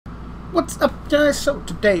What's up, guys? So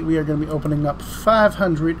today we are going to be opening up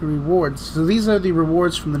 500 rewards. So these are the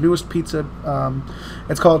rewards from the newest pizza.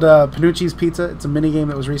 It's called Panucci's Pizza. It's a mini game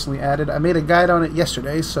that was recently added. I made a guide on it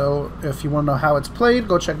yesterday, so if you want to know how it's played,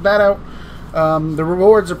 go check that out. The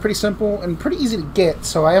rewards are pretty simple and pretty easy to get,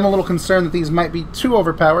 so I am a little concerned that these might be too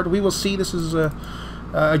overpowered. We will see. This is a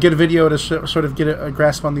good video to sort of get a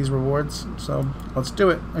grasp on these rewards. So let's do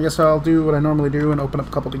it. I guess I'll do what I normally do and open up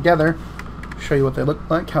a couple together. Show you what they look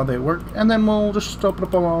like, how they work, and then we'll just open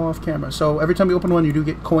up them all off camera. So every time you open one, you do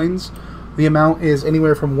get coins. The amount is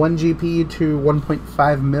anywhere from 1 GP to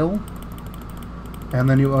 1.5 mil, and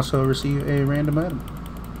then you also receive a random item.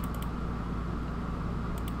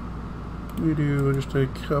 We do just a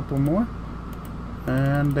couple more,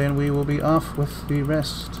 and then we will be off with the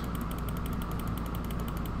rest.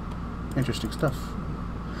 Interesting stuff.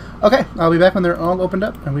 Okay, I'll be back when they're all opened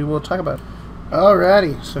up, and we will talk about it.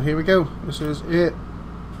 Alrighty, so here we go. This is it.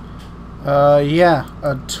 Yeah,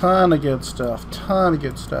 a ton of good stuff.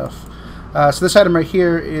 So this item right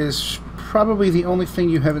here is probably the only thing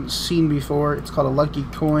you haven't seen before. It's called a lucky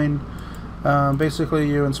coin. Basically,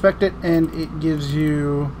 you inspect it, and it gives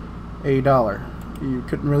you $1. You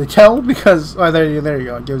couldn't really tell because there you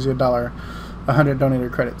go. It gives you $1, 100 donator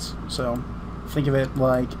credits. So think of it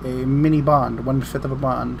like a mini bond, 1/5 of a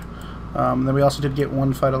bond. Then we also did get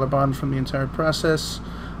one $5 bond from the entire process.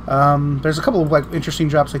 There's a couple of interesting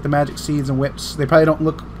drops like the magic seeds and whips. They probably don't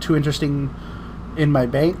look too interesting in my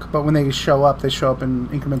bank, but when they show up in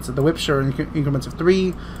increments of the whips are in increments of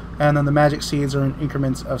 3, and then the magic seeds are in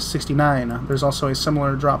increments of 69. There's also a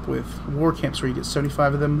similar drop with war camps where you get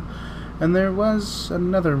 75 of them, and there was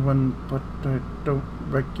another one, but I don't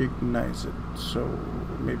recognize it, so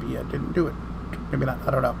maybe I didn't do it. Maybe not,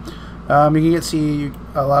 I don't know. You can see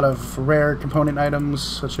a lot of rare component items,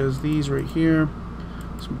 such as these right here.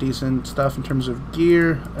 Some decent stuff in terms of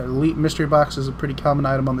gear. Elite mystery box is a pretty common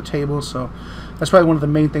item on the table, so that's probably one of the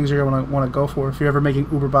main things you're going to want to go for if you're ever making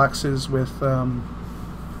Uber boxes with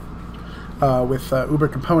Uber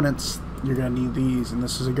components. You're going to need these, and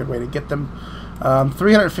this is a good way to get them.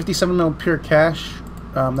 357 mil pure cash.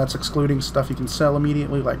 That's excluding stuff you can sell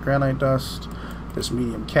immediately, like granite dust. This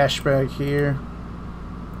medium cash bag here.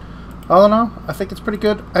 All in all, I think it's pretty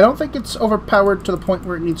good. I don't think it's overpowered to the point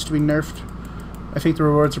where it needs to be nerfed. I think the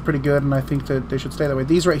rewards are pretty good, and I think that they should stay that way.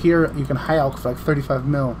 These right here, you can high alch for like 35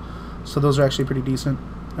 mil, so those are actually pretty decent.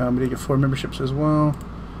 We did get 4 memberships as well.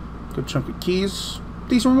 Good chunk of keys.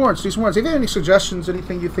 Decent rewards, decent rewards. If you have any suggestions,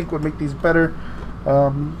 anything you think would make these better,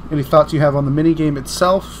 any thoughts you have on the mini game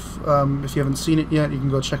itself, if you haven't seen it yet, you can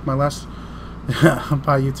go check my last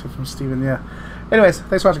by YouTube from Steven. Yeah. Anyways,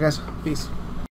 thanks for watching, guys. Peace.